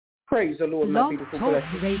Praise the Lord, my Blog beautiful Talk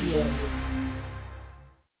blessed Radio.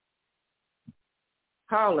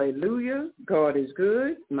 Hallelujah. God is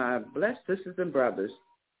good, my blessed sisters and brothers.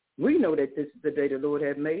 We know that this is the day the Lord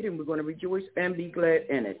has made, and we're going to rejoice and be glad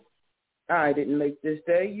in it. I didn't make this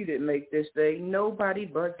day. You didn't make this day. Nobody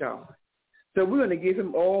but God. So we're going to give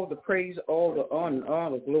him all the praise, all the honor, and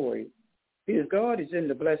all the glory. Because God is in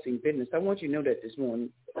the blessing business. I want you to know that this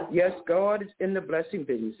morning. Yes, God is in the blessing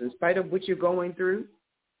business. In spite of what you're going through,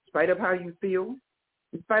 in spite of how you feel,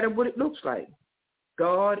 in spite of what it looks like,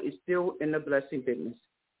 God is still in the blessing business.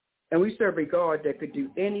 And we serve a God that could do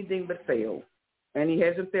anything but fail. And he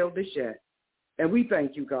hasn't failed us yet. And we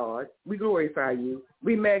thank you, God. We glorify you.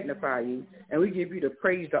 We magnify you. And we give you the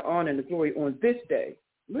praise, the honor, and the glory on this day.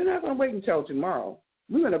 We're not going to wait until tomorrow.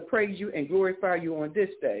 We're going to praise you and glorify you on this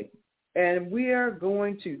day. And we are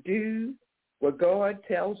going to do what God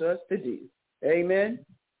tells us to do. Amen.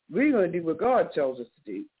 We're going to do what God tells us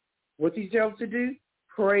to do. What he tells us to do?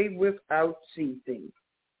 Pray without ceasing.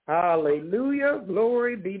 Hallelujah.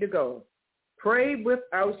 Glory be to God. Pray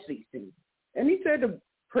without ceasing. And he said the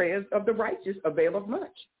prayers of the righteous availeth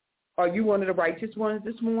much. Are you one of the righteous ones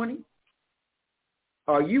this morning?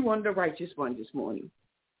 Are you one of the righteous ones this morning?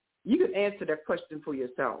 You can answer that question for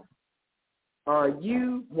yourself. Are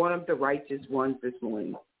you one of the righteous ones this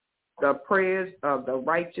morning? The prayers of the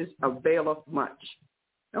righteous availeth much.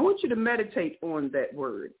 I want you to meditate on that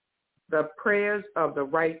word. The prayers of the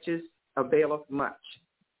righteous availeth much.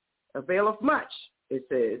 Availeth much, it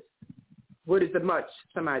says. What is the much?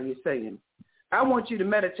 Somebody is saying. I want you to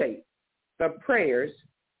meditate. The prayers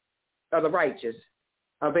of the righteous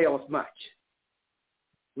availeth much.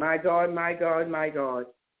 My God, my God, my God.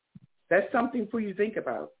 That's something for you to think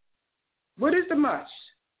about. What is the much?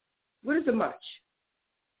 What is the much?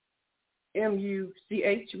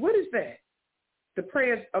 M-U-C-H. What is that? The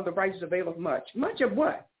prayers of the righteous availeth much. Much of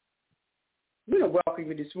what? We want to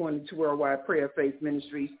welcome you this morning to Worldwide Prayer Faith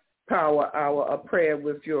Ministries Power Hour of Prayer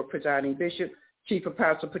with your presiding bishop, Chief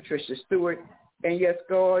Apostle Patricia Stewart. And yes,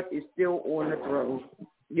 God is still on the throne.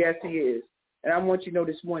 Yes, he is. And I want you to know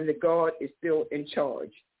this morning that God is still in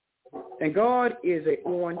charge. And God is an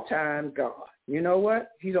on-time God. You know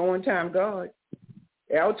what? He's an on-time God.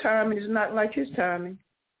 Our timing is not like his timing.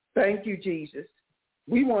 Thank you, Jesus.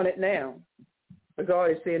 We want it now. But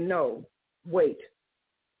God is saying, no, wait.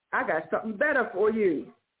 I got something better for you.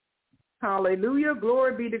 Hallelujah.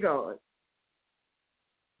 Glory be to God.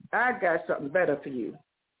 I got something better for you.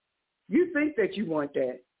 You think that you want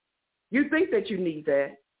that. You think that you need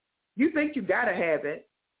that. You think you got to have it.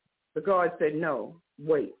 But God said, no,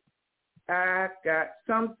 wait. I got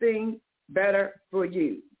something better for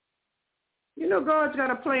you. You know, God's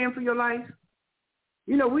got a plan for your life.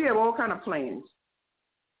 You know, we have all kind of plans.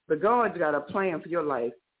 But God's got a plan for your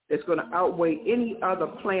life that's going to outweigh any other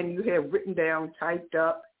plan you have written down, typed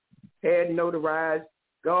up, had notarized.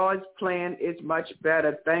 God's plan is much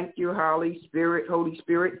better. Thank you, Holy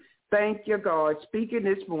Spirit. Thank you, God. Speaking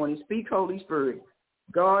this morning, speak, Holy Spirit.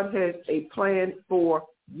 God has a plan for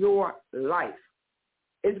your life.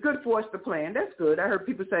 It's good for us to plan. That's good. I heard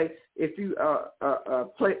people say if you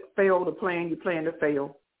fail to plan, you plan to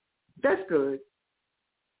fail. That's good.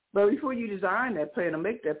 But before you design that plan or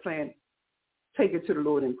make that plan, take it to the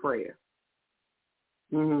Lord in prayer.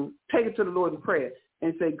 Take it to the Lord in prayer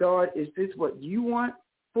and say, God, is this what you want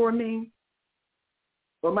for me?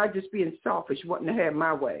 Or am I just being selfish, wanting to have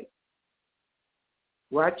my way?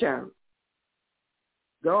 Watch out.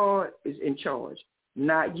 God is in charge,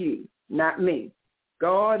 not you, not me.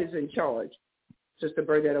 God is in charge, Sister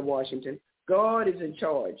Bernadette Washington. God is in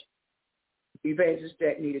charge, Evangelist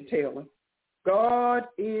Nita Taylor. God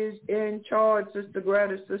is in charge, Sister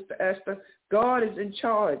Greta, Sister Esther. God is in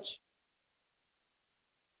charge.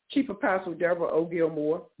 Chief Apostle Deborah O.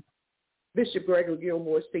 Gilmore, Bishop Gregory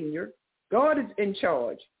Gilmore Sr. God is in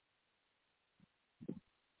charge.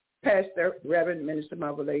 Pastor, Reverend Minister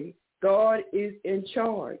Mother Lady. God is in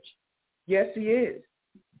charge. Yes, he is.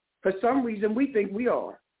 For some reason, we think we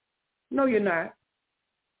are. No, you're not.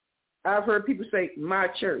 I've heard people say, my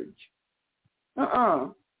church.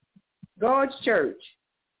 God's church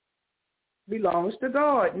belongs to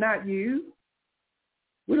God, not you.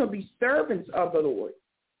 We're going to be servants of the Lord.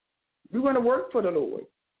 We're going to work for the Lord.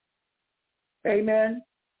 Amen.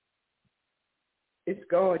 It's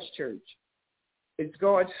God's church. It's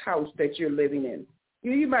God's house that you're living in.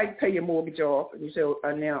 You might pay your mortgage off and you say,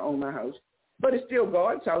 I now own my house. But it's still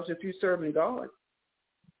God's house if you're serving God.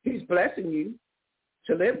 He's blessing you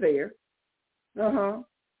to live there. For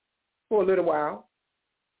a little while.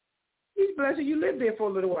 He's blessing you live there for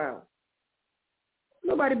a little while.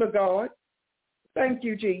 Nobody but God. Thank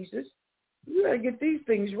you, Jesus. You got to get these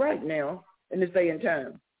things right now in this day and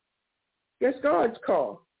time. It's God's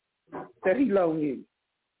car that he loaned you.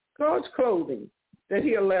 God's clothing that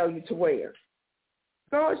he allowed you to wear.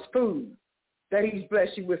 God's food that he's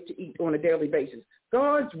blessed you with to eat on a daily basis.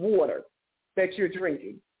 God's water that you're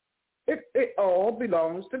drinking. It all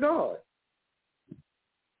belongs to God.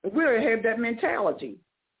 We don't have that mentality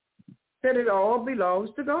that it all belongs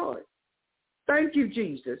to God. Thank you,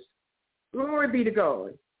 Jesus. Glory be to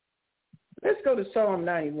God. Let's go to Psalm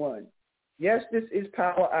 91. Yes, this is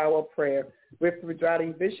Power Hour Prayer with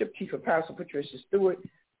Presiding Bishop, Chief Apostle Patricia Stewart,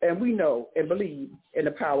 and we know and believe in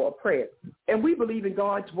the power of prayer. And we believe in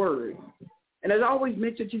God's word. And as I always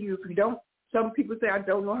mention to you, if you don't, some people say, I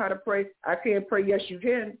don't know how to pray. I can't pray. Yes, you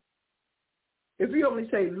can. If you only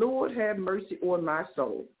say, Lord, have mercy on my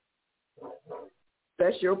soul,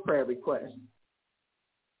 that's your prayer request.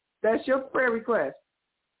 That's your prayer request.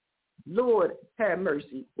 Lord, have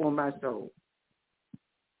mercy on my soul.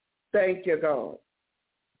 Thank you, God.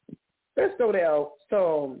 Let's go to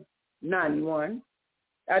Psalm 91.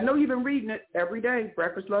 I know you've been reading it every day,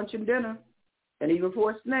 breakfast, lunch, and dinner, and even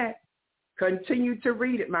for a snack. Continue to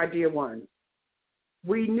read it, my dear ones.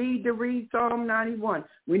 We need to read Psalm 91.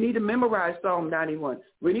 We need to memorize Psalm 91.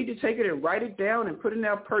 We need to take it and write it down and put it in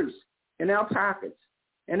our purse, in our pockets,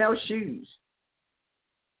 in our shoes.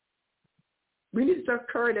 We need to start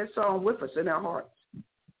carrying that psalm with us in our hearts.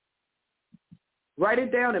 Write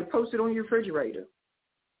it down and post it on your refrigerator,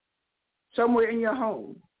 somewhere in your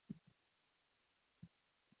home.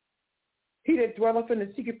 He that dwelleth in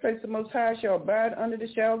the secret place of the Most High shall abide under the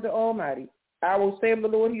shadow of the Almighty. I will say of the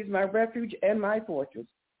Lord, he is my refuge and my fortress.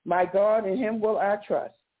 My God, in him will I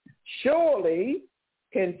trust. Surely,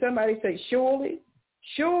 can somebody say surely?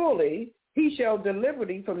 Surely he shall deliver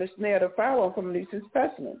thee from the snare of the fowler and from the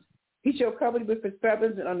pestilence. He shall cover thee with his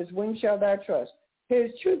feathers, and on his wings shall thou trust.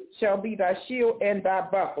 His truth shall be thy shield and thy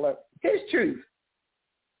buckler. His truth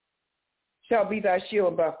shall be thy shield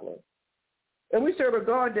and buckler. And we serve a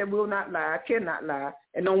God that will not lie, cannot lie,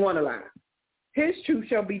 and don't want to lie. His truth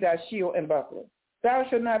shall be thy shield and buckler. Thou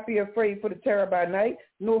shalt not be afraid for the terror by night,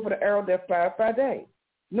 nor for the arrow that flieth by day,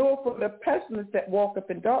 nor for the pestilence that walketh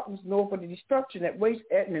in darkness, nor for the destruction that wastes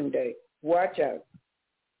at noonday. Watch out.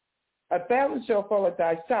 1,000 shall fall at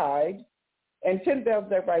thy side, and 10,000 at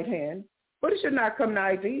thy right hand, but it shall not come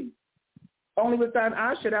nigh thee. Only with thine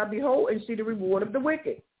eyes shalt thou behold and see the reward of the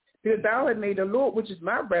wicked. Because thou hast made the Lord, which is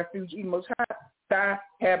my refuge, even Most High, thy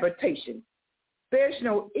habitation. There shall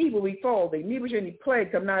no evil befall thee, neither shall any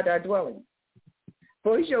plague come nigh thy dwelling.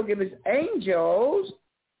 For he shall give his angels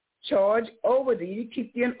charge over thee to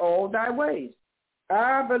keep thee in all thy ways.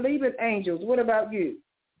 I believe in angels. What about you?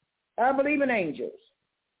 I believe in angels.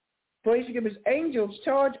 For he shall give his angels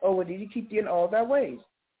charge over thee to keep thee in all thy ways.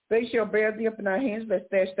 They shall bear thee up in thy hands, lest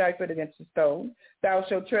dash thy foot against the stone. Thou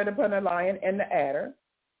shalt tread upon the lion and the adder,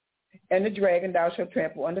 and the dragon thou shalt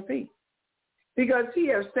trample under feet. Because he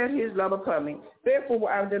has set his love upon me, therefore will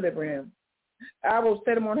I deliver him. I will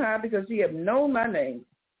set him on high, because he hath known my name.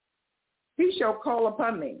 He shall call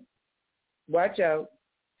upon me. Watch out.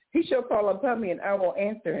 He shall call upon me, and I will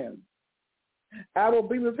answer him. I will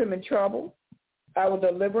be with him in trouble. I will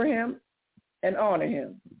deliver him and honor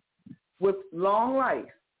him. With long life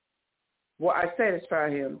will I satisfy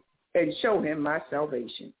him and show him my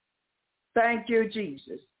salvation. Thank you,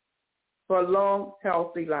 Jesus, for a long,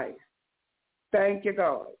 healthy life. Thank you,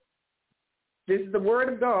 God. This is the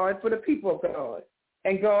word of God for the people of God,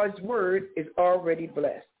 and God's word is already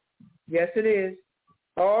blessed. Yes, it is.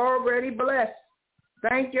 Already blessed.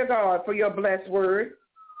 Thank you, God, for your blessed word.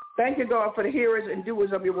 Thank you, God, for the hearers and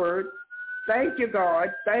doers of your word. Thank you, God.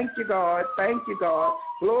 Thank you, God. Thank you, God.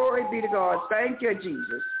 Glory be to God. Thank you,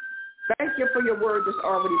 Jesus. Thank you for your word that's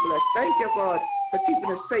already blessed. Thank you, God, for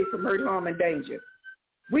keeping us safe from hurt, harm, and danger.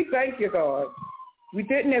 We thank you, God. We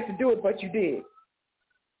didn't have to do it, but you did.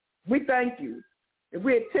 We thank you. If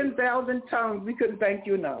we had 10,000 tongues, we couldn't thank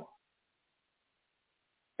you enough.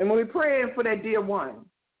 And when we're praying for that dear one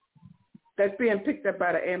that's being picked up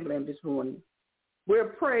by the ambulance this morning, we're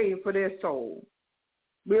praying for their soul.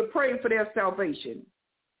 We're praying for their salvation.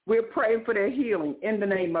 We're praying for their healing in the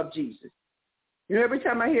name of Jesus. You know, every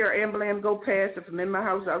time I hear an ambulance go past, if I'm in my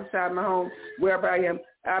house, outside my home, wherever I am,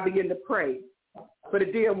 I begin to pray for the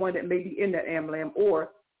dear one that may be in that ambulance or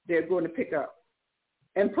they're going to pick up.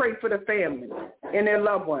 And pray for the family and their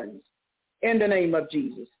loved ones in the name of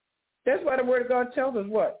Jesus. That's why the word of God tells us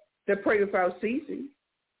what? To pray without ceasing.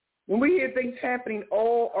 When we hear things happening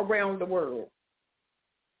all around the world,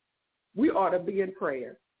 we ought to be in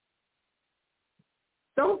prayer.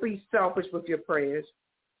 Don't be selfish with your prayers.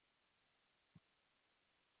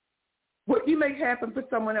 What you make happen for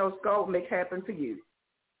someone else, God will make happen for you.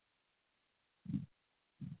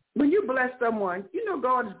 When you bless someone, you know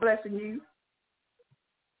God is blessing you.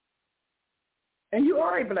 And you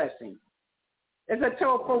are a blessing. As I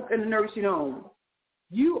told folk in the nursing home,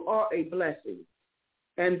 you are a blessing.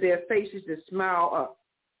 And their faces just smile up.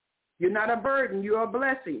 You're not a burden. You're a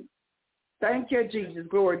blessing. Thank you, Jesus.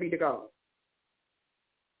 Glory be to God.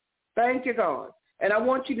 Thank you, God. And I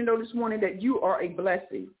want you to know this morning that you are a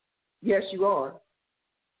blessing. Yes, you are.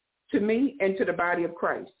 To me and to the body of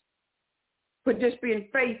Christ. For just being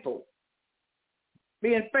faithful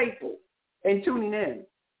and tuning in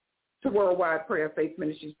to Worldwide Prayer Faith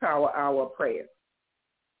Ministries Power Hour of Prayer.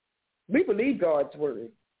 We believe God's word,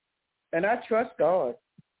 and I trust God.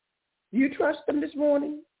 Do you trust him this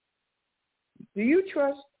morning? Do you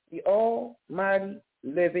trust the almighty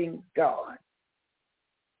living God?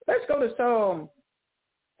 Let's go to Psalm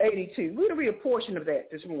 82. We're going to read a portion of that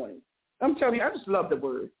this morning. I'm telling you, I just love the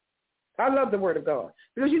word. I love the word of God.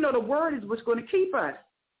 Because, you know, the word is what's going to keep us.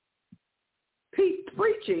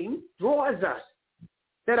 Preaching draws us.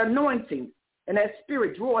 That anointing and that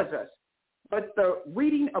spirit draws us. But the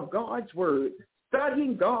reading of God's word,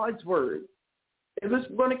 studying God's word, is what's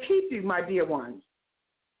going to keep you, my dear ones.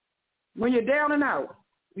 When you're down and out,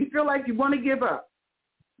 you feel like you want to give up.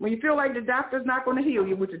 When you feel like the doctor's not going to heal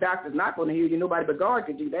you, which the doctor's not going to heal you, nobody but God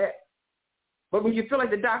can do that. But when you feel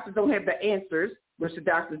like the doctors don't have the answers, which the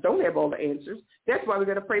doctors don't have all the answers, that's why we're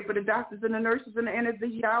going to pray for the doctors and the nurses and the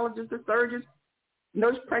anesthesiologists, the surgeons,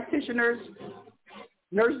 nurse practitioners,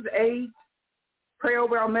 nurses' aides, pray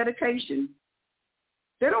over our medication.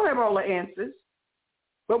 They don't have all the answers,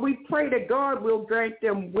 but we pray that God will grant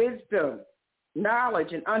them wisdom,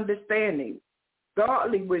 knowledge, and understanding,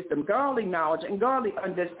 godly wisdom, godly knowledge, and godly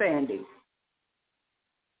understanding.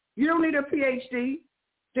 You don't need a PhD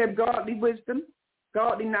to have godly wisdom,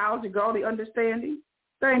 godly knowledge, and godly understanding.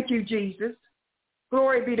 Thank you, Jesus.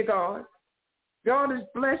 Glory be to God. God is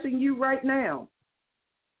blessing you right now.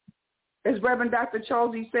 As Reverend Dr.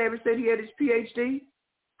 Charles E. Savage said, he had his PhD.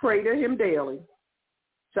 Pray to him daily.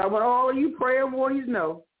 So I want all of you prayer warriors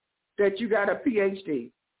know that you got a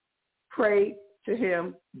PhD. Pray to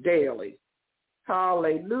him daily.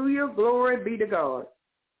 Hallelujah. Glory be to God.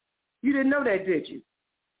 You didn't know that, did you?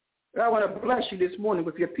 I want to bless you this morning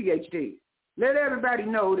with your PhD. Let everybody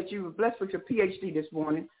know that you were blessed with your PhD this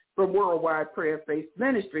morning from Worldwide Prayer Faith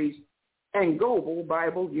Ministries and Global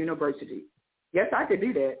Bible University. Yes, I could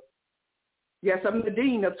do that. Yes, I'm the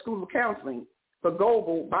Dean of School of Counseling for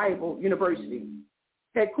Global Bible University,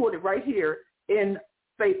 headquartered right here in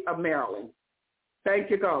Faith of Maryland.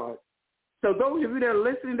 Thank you, God. So those of you that are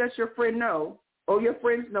listening, that your friend know, or your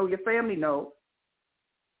friends know, your family know,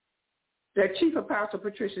 that Chief Apostle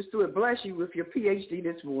Patricia Stewart bless you with your PhD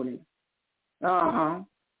this morning.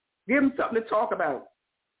 Give them something to talk about.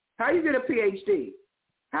 How you get a PhD?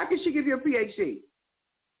 How can she give you a PhD?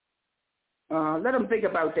 Let them think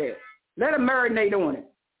about that. Let them marinate on it.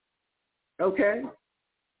 Okay?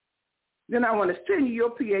 Then I want to send you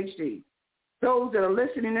your PhD. Those that are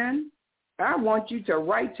listening in, I want you to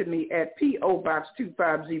write to me at P.O. Box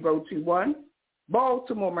 25021,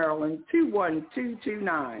 Baltimore, Maryland,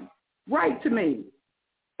 21229. Write to me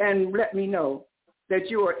and let me know that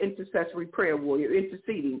you are an intercessory prayer warrior,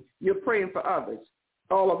 interceding. You're praying for others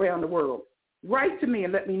all around the world. Write to me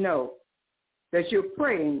and let me know that you're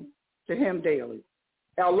praying to him daily,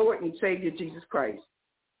 our Lord and Savior Jesus Christ.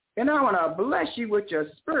 And I want to bless you with your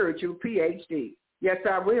spiritual PhD. Yes,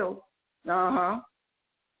 I will.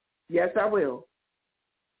 Yes, I will.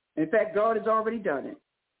 In fact, God has already done it.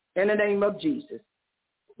 In the name of Jesus.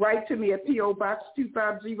 Write to me at P.O. Box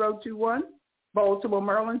 25021, Baltimore,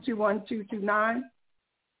 Maryland, 21229.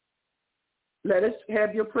 Let us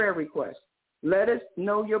have your prayer requests. Let us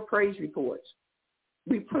know your praise reports.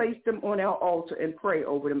 We place them on our altar and pray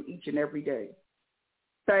over them each and every day.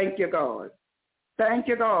 Thank you, God. Thank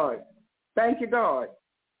you, God. Thank you, God,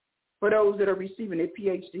 for those that are receiving a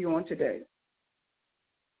PhD on today.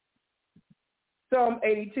 Psalm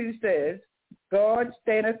 82 says, God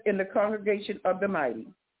standeth in the congregation of the mighty.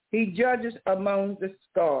 He judges among the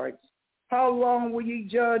scourge. How long will ye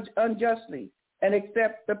judge unjustly and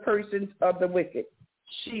accept the persons of the wicked?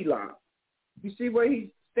 Shelah. You see where he's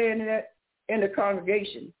standing at in the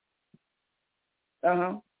congregation?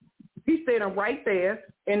 He's standing right there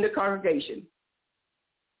in the congregation.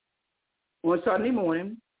 On Sunday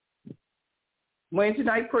morning, Wednesday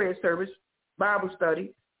night prayer service, Bible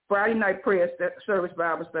study, Friday night prayer service,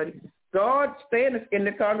 Bible study. God standeth in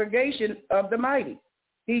the congregation of the mighty.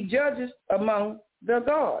 He judges among the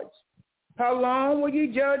gods. How long will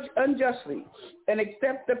you judge unjustly and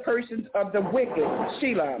accept the persons of the wicked?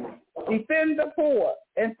 Shelah. Defend the poor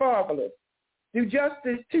and fatherless. Do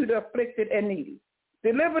justice to the afflicted and needy.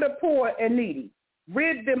 Deliver the poor and needy.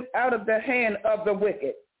 Rid them out of the hand of the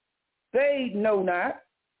wicked. They know not,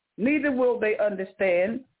 neither will they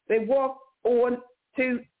understand. They walk on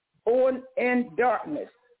in darkness,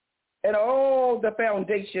 and all the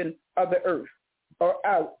foundation of the earth are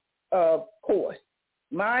out of course.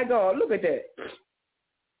 My God, look at that.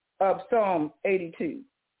 Of Psalm 82.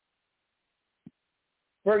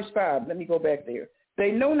 Verse 5, let me go back there.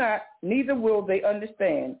 They know not, neither will they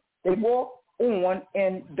understand. They walk on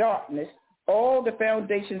in darkness, all the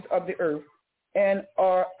foundations of the earth, and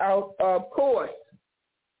are out of course.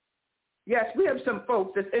 Yes, we have some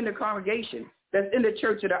folks that's in the congregation, that's in the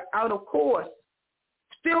church that are out of course,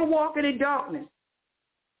 still walking in darkness.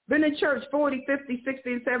 Been in church 40, 50,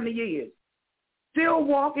 60, and 70 years. Still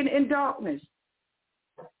walking in darkness.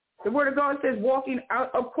 The word of God says walking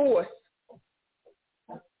out of course.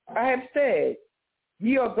 I have said,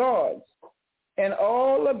 ye are gods, and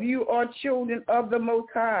all of you are children of the Most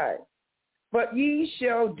High. But ye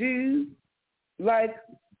shall do like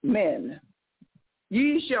men.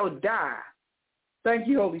 Ye shall die. Thank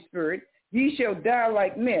you, Holy Spirit. Ye shall die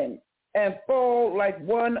like men and fall like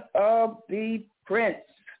one of the prince.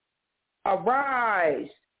 Arise.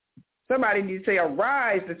 Somebody needs to say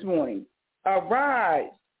arise this morning. Arise,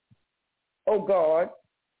 O God,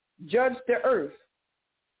 judge the earth,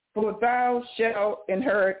 for thou shalt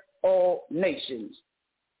inherit all nations.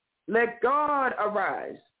 Let God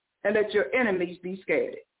arise, and let your enemies be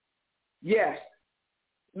scattered. Yes,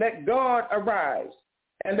 let God arise,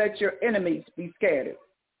 and let your enemies be scattered.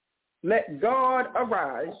 Let God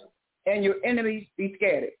arise, and your enemies be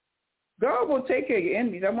scattered. God will take care of your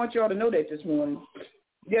enemies. I want you all to know that this morning.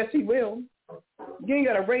 Yes, he will. You ain't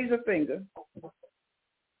got to raise a finger.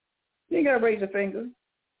 You ain't got to raise a finger.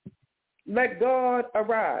 Let God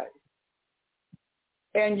arise,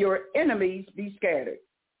 and your enemies be scattered.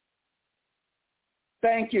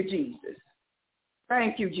 Thank you, Jesus.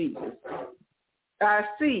 Thank you, Jesus. I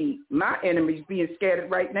see my enemies being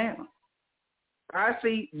scattered right now. I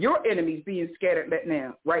see your enemies being scattered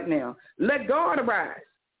right now. Let God arise.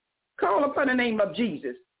 Call upon the name of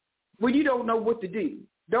Jesus when you don't know what to do,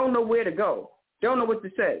 don't know where to go, don't know what to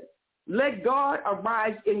say. Let God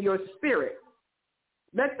arise in your spirit.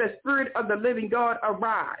 Let the Spirit of the living God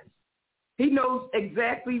arise. He knows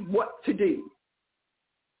exactly what to do.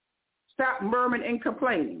 Stop murmuring and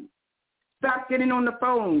complaining. Stop getting on the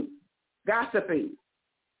phone, gossiping,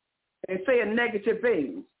 and saying negative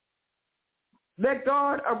things. Let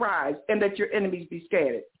God arise and let your enemies be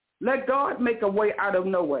scattered. Let God make a way out of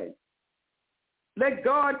no way. Let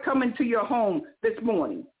God come into your home this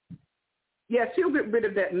morning. Yes, he'll get rid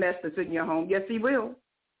of that mess that's in your home. Yes, he will.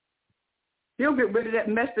 He'll get rid of that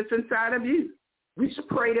mess that's inside of you. We should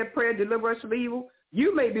pray that prayer, deliver us from evil.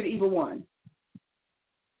 You may be the evil one.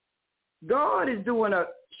 God is doing a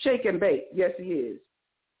shake and bake. Yes, he is.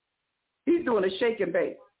 He's doing a shake and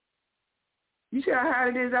bake. You see how hot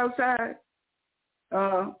it is outside?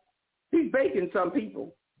 He's baking some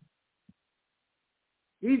people.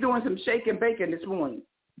 He's doing some shake and baking this morning.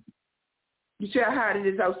 You see how hot it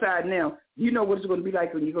is outside now. You know what it's going to be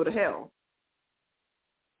like when you go to hell.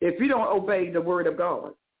 If you don't obey the word of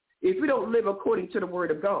God. If you don't live according to the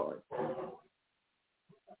word of God.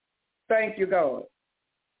 Thank you, God.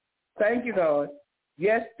 Thank you, God.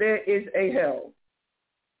 Yes, there is a hell.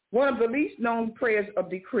 One of the least known prayers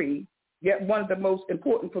of decree, yet one of the most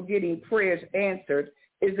important for getting prayers answered,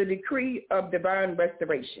 is the decree of divine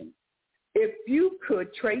restoration. If you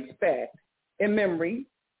could trace back in memory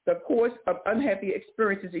the course of unhappy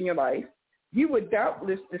experiences in your life, you would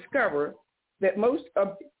doubtless discover that most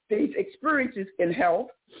of these experiences in health,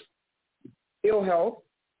 ill health,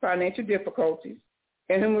 financial difficulties,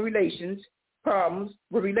 and human relations problems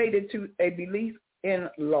were related to a belief in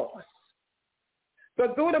loss.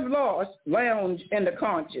 The thought of loss lounge in the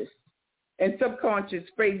conscious and subconscious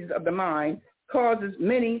phases of the mind causes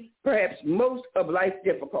many, perhaps most of life's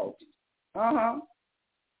difficulties.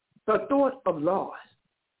 The thought of loss,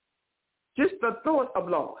 just the thought of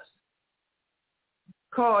loss,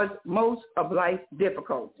 cause most of life's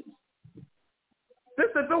difficulties.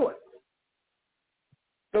 Just the thought.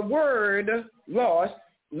 The word loss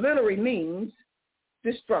literally means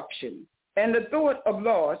destruction. And the thought of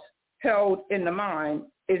loss held in the mind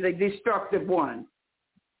is a destructive one.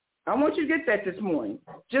 I want you to get that this morning.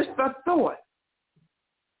 Just the thought.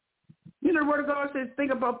 You know, the word of God says,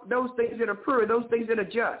 think about those things that are pure, those things that are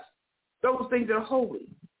just, those things that are holy.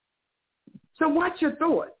 So watch your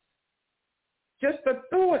thoughts. Just the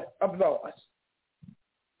thought of loss.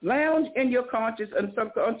 Lounge in your conscious and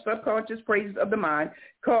subconscious phrases of the mind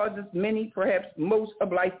causes many, perhaps most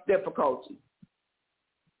of life's difficulties.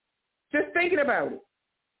 Just thinking about it.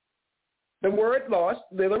 The word loss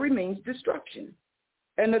literally means destruction.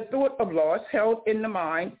 And the thought of loss held in the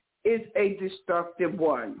mind is a destructive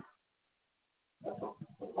one.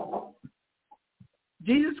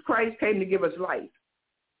 Jesus Christ came to give us life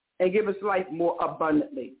and give us life more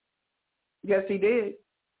abundantly. Yes, he did.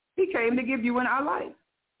 He came to give you and I life.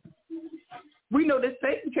 We know that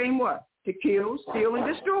Satan came what? To kill, steal,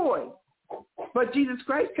 and destroy. But Jesus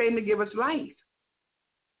Christ came to give us life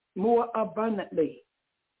more abundantly.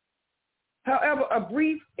 However, a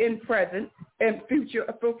brief in present and future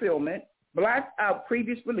fulfillment blots out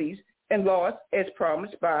previous release and loss as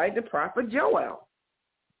promised by the prophet Joel.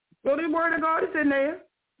 So the word of God is in there.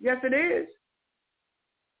 Yes, it is.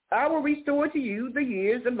 I will restore to you the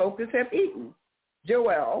years the locusts have eaten.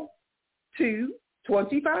 Joel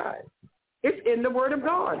 2:25. It's in the word of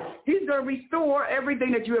God. He's going to restore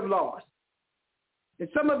everything that you have lost. And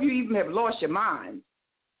some of you even have lost your mind,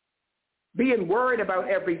 being worried about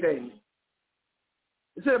everything.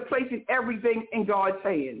 Instead of placing everything in God's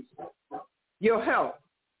hands, your health,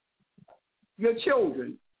 your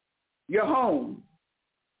children, your home,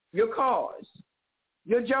 your cars,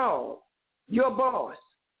 your job, your boss,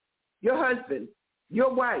 your husband,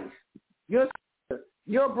 your wife, your sister,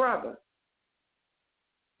 your brother,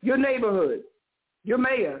 your neighborhood, your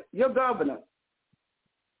mayor, your governor.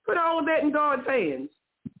 Put all of that in God's hands.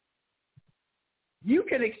 You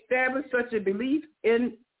can establish such a belief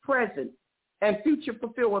in present and future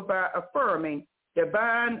fulfillment by affirming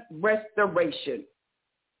divine restoration.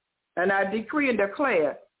 And I decree and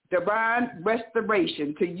declare divine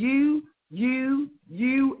restoration to you,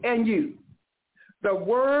 and you. The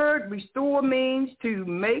word restore means to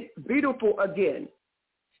make beautiful again.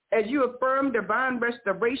 As you affirm divine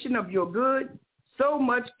restoration of your good, so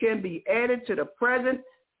much can be added to the present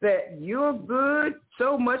that your good,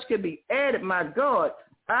 so much can be added. My God,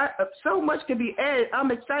 so much can be added.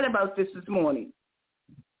 I'm excited about this morning.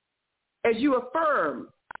 As you affirm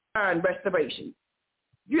divine restoration,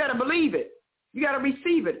 you got to believe it. You got to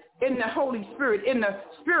receive it in the Holy Spirit, in the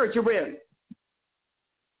spiritual realm.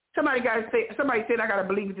 Somebody said, I got to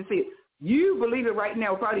believe it to see it. You believe it right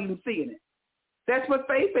now without even seeing it. That's what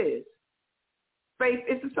faith is. Faith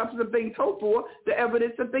is the substance of things hoped for, the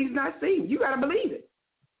evidence of things not seen. You got to believe it.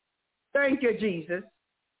 Thank you, Jesus.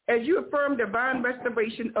 As you affirm divine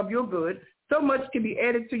restoration of your good, so much can be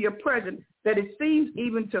added to your present that it seems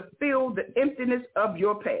even to fill the emptiness of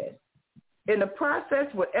your past. In the process,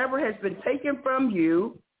 whatever has been taken from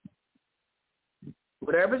you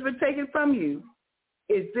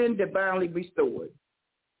is then divinely restored.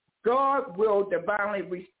 God will divinely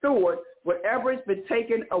restore whatever has been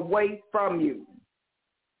taken away from you.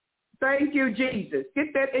 Thank you, Jesus.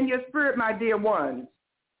 Get that in your spirit, my dear ones.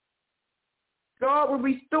 God will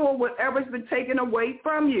restore whatever has been taken away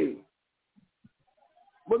from you.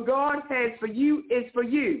 What God has for you is for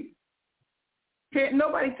you. Can't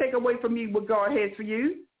nobody take away from you what God has for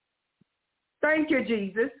you. Thank you,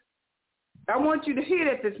 Jesus. I want you to hear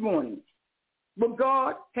that this morning. What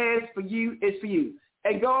God has for you is for you.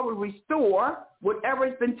 And God will restore whatever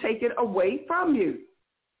has been taken away from you.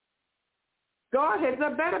 God has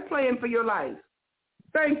a better plan for your life.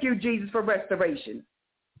 Thank you, Jesus, for restoration.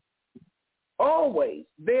 Always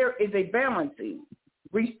there is a balancing,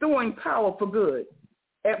 restoring power for good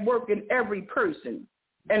at work in every person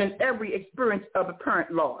and in every experience of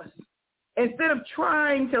apparent loss. Instead of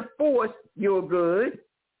trying to force your good,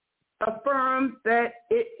 affirm that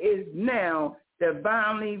it is now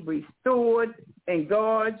divinely restored in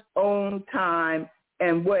God's own time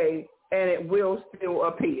and way, and it will still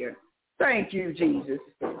appear. Thank you, Jesus.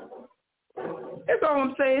 That's all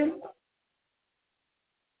I'm saying.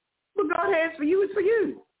 What God has for you is for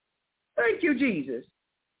you. Thank you, Jesus.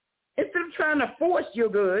 Instead of trying to force your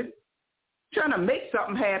good, trying to make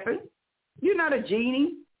something happen, you're not a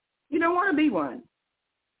genie. You don't want to be one.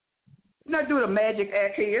 You're not doing a magic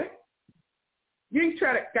act here. You ain't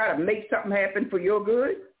got to make something happen for your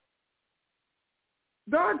good.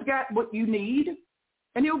 God's got what you need,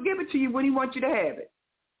 and he'll give it to you when he wants you to have it.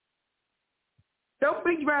 Don't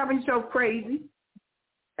be driving yourself crazy.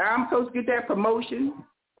 I'm supposed to get that promotion.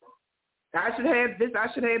 I should have this.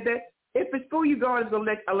 I should have that. If it's for you, God is going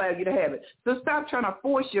to allow you to have it. So stop trying to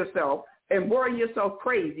force yourself and worry yourself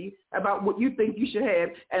crazy about what you think you should have,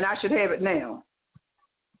 and I should have it now.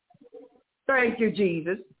 Thank you,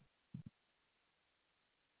 Jesus.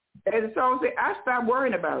 As the song said, I stopped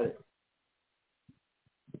worrying about it.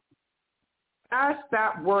 I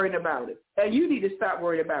stopped worrying about it. And you need to stop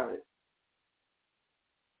worrying about it.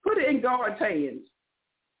 Put it in God's hands.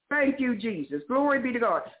 Thank you, Jesus. Glory be to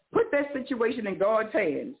God. Put that situation in God's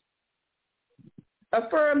hands.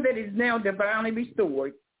 Affirm that it is now divinely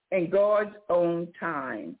restored in God's own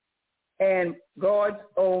time and God's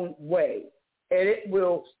own way, and it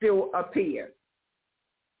will still appear.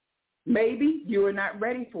 Maybe you are not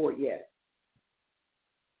ready for it yet.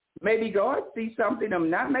 Maybe God sees something,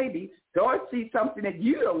 not maybe, God sees something that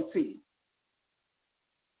you don't see.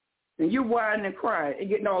 And you're whining and crying and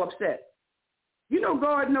getting all upset. You know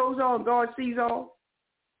God knows all, God sees all.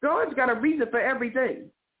 God's got a reason for everything.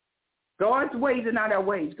 God's ways are not our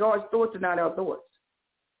ways. God's thoughts are not our thoughts.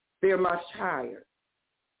 They're much higher.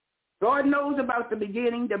 God knows about the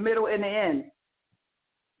beginning, the middle, and the end.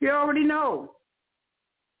 He already knows.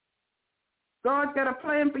 God's got a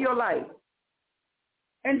plan for your life.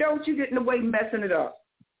 And don't you get in the way messing it up.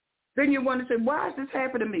 Then you want to say, why is this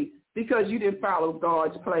happening to me? Because you didn't follow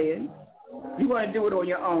God's plan. You want to do it on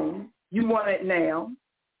your own. You want it now.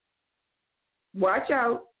 Watch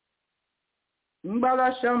out. Watch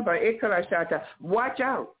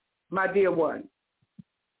out, my dear one.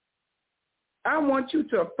 I want you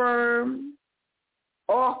to affirm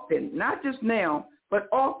often, not just now, but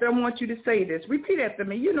often I want you to say this. Repeat after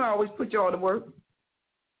me. You know I always put you all to work.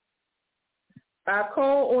 I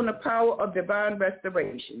call on the power of divine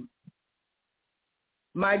restoration.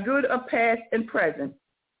 My good of past and present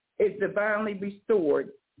is divinely restored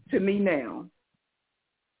to me now.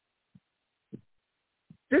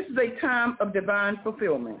 This is a time of divine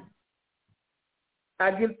fulfillment.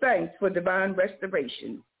 I give thanks for divine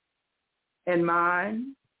restoration in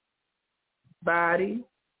mind, body,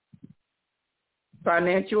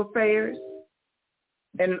 financial affairs,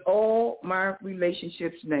 and in all my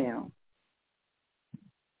relationships now.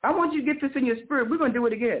 I want you to get this in your spirit. We're going to do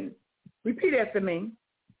it again. Repeat after me.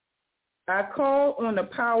 I call on the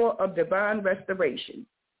power of divine restoration.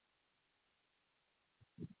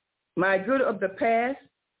 My good of the past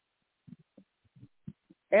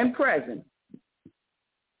and present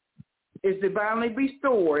is divinely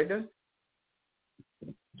restored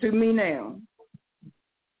to me now.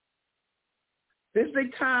 This is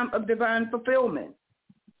a time of divine fulfillment.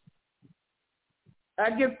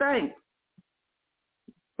 I give thanks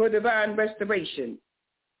for divine restoration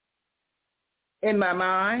in my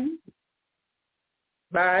mind,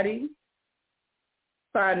 body,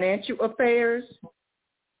 financial affairs,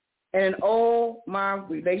 and in all my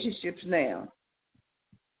relationships now.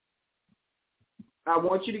 I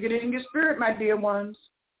want you to get it in your spirit, my dear ones.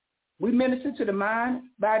 We minister to the mind,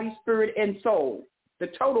 body, spirit, and soul, the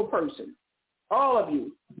total person, all of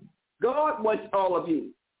you. God wants all of you.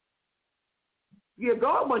 Yeah,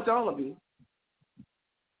 God wants all of you.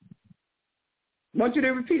 I want you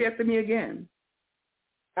to repeat after me again.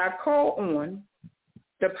 I call on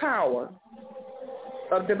the power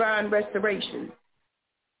of divine restoration.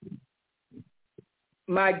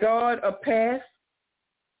 My God of past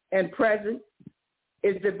and present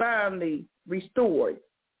is divinely restored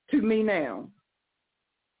to me now.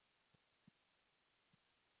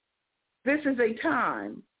 This is a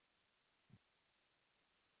time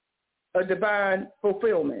of divine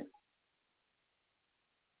fulfillment.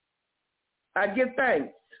 I give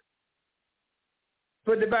thanks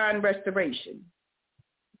for divine restoration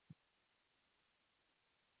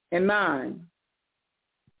in mind,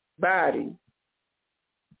 body,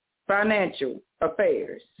 financial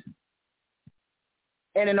affairs,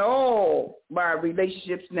 and in all my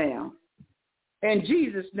relationships now. In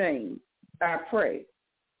Jesus' name, I pray.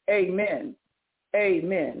 Amen.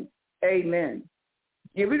 Amen. Amen.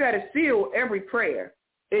 Yeah, we got to seal every prayer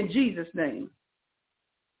in Jesus' name.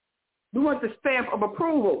 We want the stamp of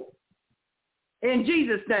approval in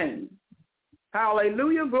Jesus' name.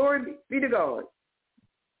 Hallelujah. Glory be to God.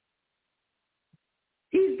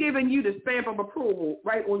 He's giving you the stamp of approval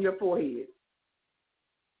right on your forehead.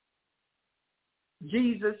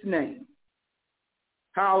 Jesus' name.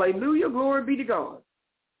 Hallelujah. Glory be to God.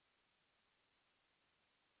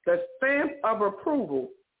 The stamp of approval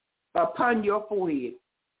upon your forehead.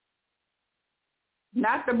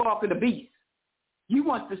 Not the mark of the beast. You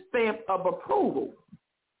want the stamp of approval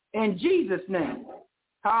in Jesus' name.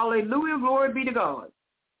 Hallelujah. Glory be to God.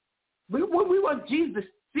 We want Jesus to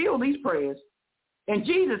seal these prayers in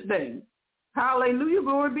Jesus' name. Hallelujah.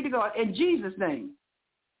 Glory be to God. In Jesus' name.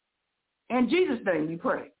 In Jesus' name we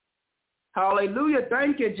pray. Hallelujah.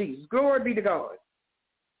 Thank you, Jesus. Glory be to God.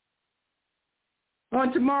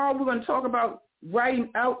 On tomorrow, we're going to talk about writing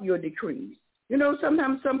out your decrees. You know,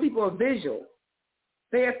 sometimes some people are visual.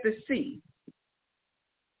 They have to see.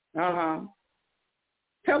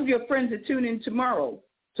 Take Tell your friends to tune in tomorrow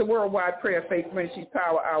to Worldwide Prayer Faith Ministries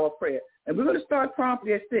Power Hour Prayer. And we're going to start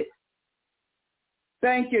promptly at 6.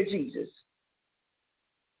 Thank you, Jesus.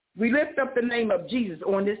 We lift up the name of Jesus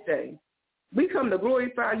on this day. We come to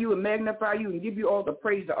glorify you and magnify you and give you all the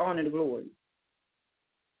praise, the honor, and the glory.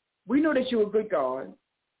 We know that you're a good God.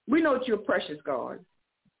 We know that you're a precious God.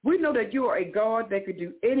 We know that you are a God that could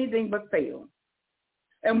do anything but fail.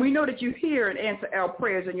 And we know that you hear and answer our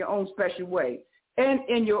prayers in your own special way and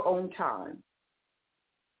in your own time.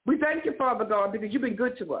 We thank you, Father God, because you've been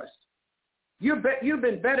good to us. You've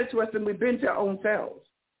been better to us than we've been to our own selves.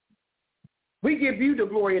 We give you the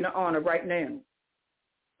glory and the honor right now.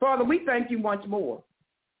 Father, we thank you once more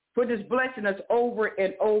for just blessing us over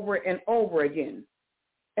and over and over again.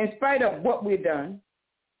 In spite of what we've done,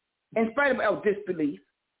 in spite of our disbelief,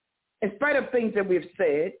 in spite of things that we've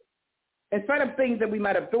said, in spite of things that we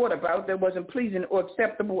might have thought about that wasn't pleasing or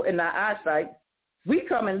acceptable in our eyesight, we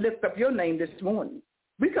come and lift up your name this morning.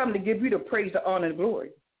 We come to give you the praise, the honor, and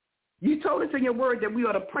glory. You told us in your word that we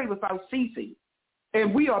ought to pray without ceasing,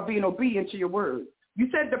 and we are being obedient to your word. You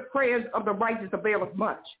said the prayers of the righteous availeth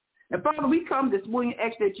much. And Father, we come this morning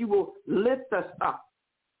and ask that you will lift us up,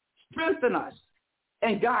 strengthen us,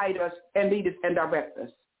 and guide us and lead us and direct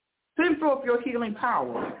us. Send forth your healing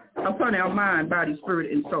power upon our mind, body,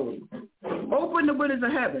 spirit, and soul. Open the windows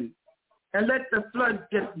of heaven and let the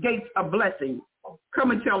floodgates of blessing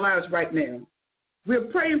come into our lives right now. We're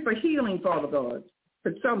praying for healing, Father God,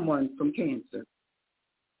 for someone from cancer.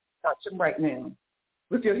 Touch them right now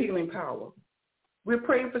with your healing power. We're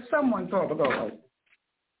praying for someone, Father God,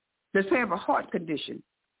 that's have a heart condition.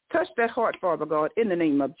 Touch that heart, Father God, in the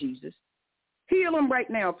name of Jesus. Heal them right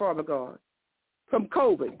now, Father God, from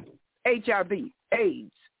COVID, HIV,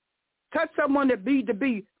 AIDS. Touch someone that need to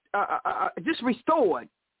be just restored.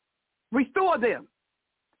 Restore them.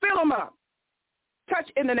 Fill them up. Touch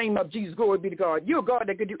in the name of Jesus. Glory be to God. You're a God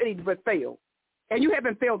that could do anything but fail. And you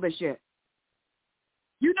haven't failed us yet.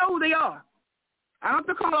 You know who they are. I don't have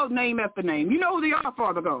to call out name after name. You know who they are,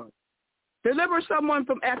 Father God. Deliver someone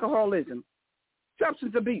from alcoholism,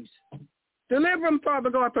 substance abuse. Deliver them, Father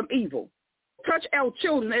God, from evil. Touch our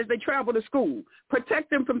children as they travel to school. Protect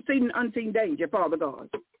them from seen and unseen danger, Father God.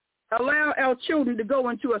 Allow our children to go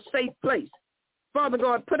into a safe place. Father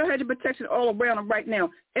God, put a hedge of protection all around them right now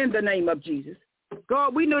in the name of Jesus.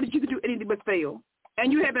 God, we know that you can do anything but fail,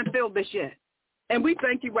 and you haven't failed this yet. And we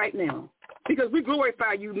thank you right now because we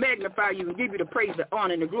glorify you, magnify you, and give you the praise, the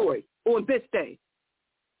honor, and the glory on this day.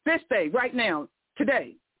 This day, right now,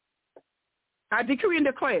 today. I decree and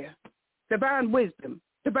declare divine wisdom,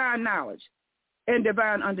 divine knowledge, and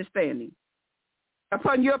divine understanding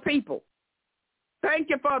upon your people. Thank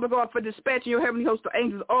you, Father God, for dispatching your heavenly host of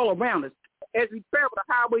angels all around us as we travel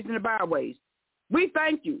the highways and the byways. We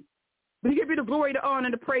thank you. We give you the glory, the honor,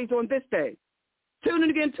 and the praise on this day. Tune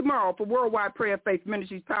in again tomorrow for Worldwide Prayer Faith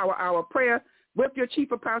Ministries Power Hour Prayer with your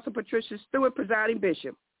Chief Apostle Patricia Stewart, Presiding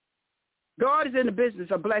Bishop. God is in the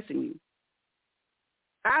business of blessing you.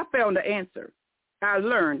 I found the answer. I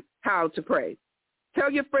learned how to pray.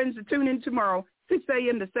 Tell your friends to tune in tomorrow, 6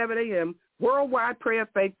 a.m. to 7 a.m., Worldwide Prayer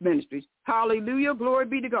Faith Ministries. Hallelujah. Glory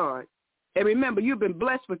be to God. And remember, you've been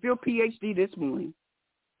blessed with your PhD this morning.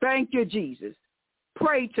 Thank you, Jesus.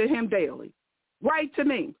 Pray to him daily. Write to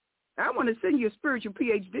me. I want to send you a spiritual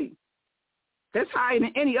PhD. That's higher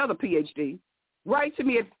than any other PhD. Write to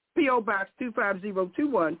me at P.O. Box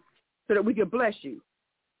 25021 so that we can bless you.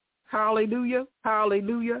 Hallelujah,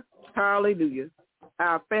 hallelujah, hallelujah.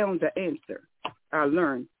 I found the answer. I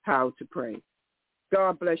learned how to pray.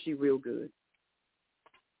 God bless you real good.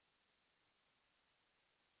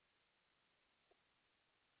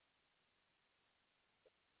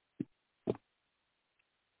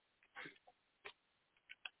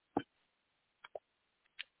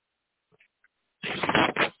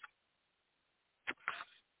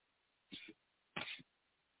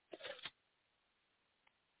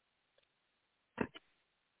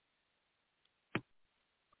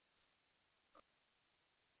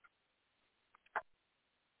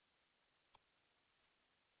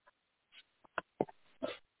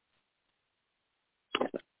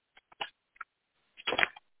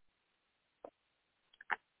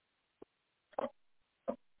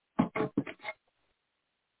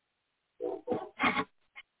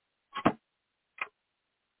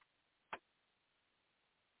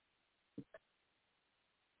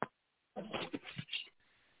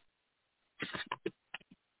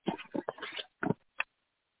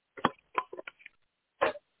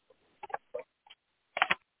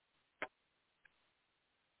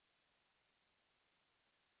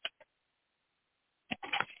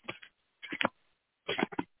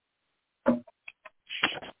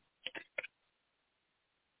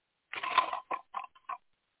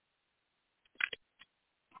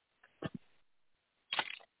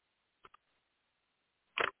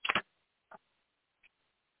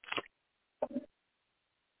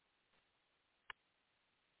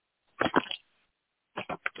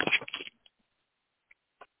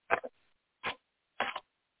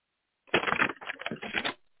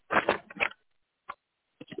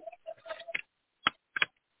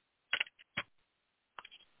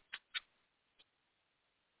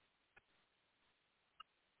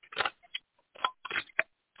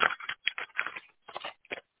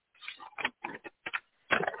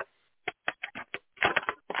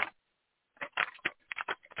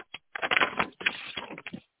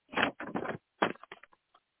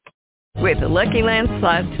 With the Lucky Land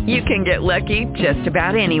Slots, you can get lucky just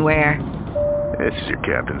about anywhere. This is your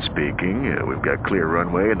captain speaking. We've got clear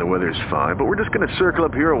runway and the weather's fine, but we're just going to circle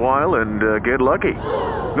up here a while and get lucky.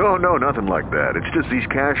 No, nothing like that. It's just these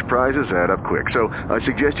cash prizes add up quick. So I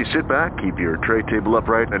suggest you sit back, keep your tray table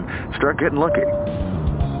upright, and start getting lucky.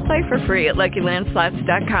 Play for free at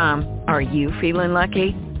LuckyLandSlots.com. Are you feeling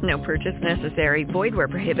lucky? No purchase necessary. Void where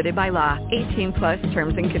prohibited by law. 18+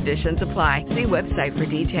 terms and conditions apply. See website for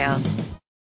details.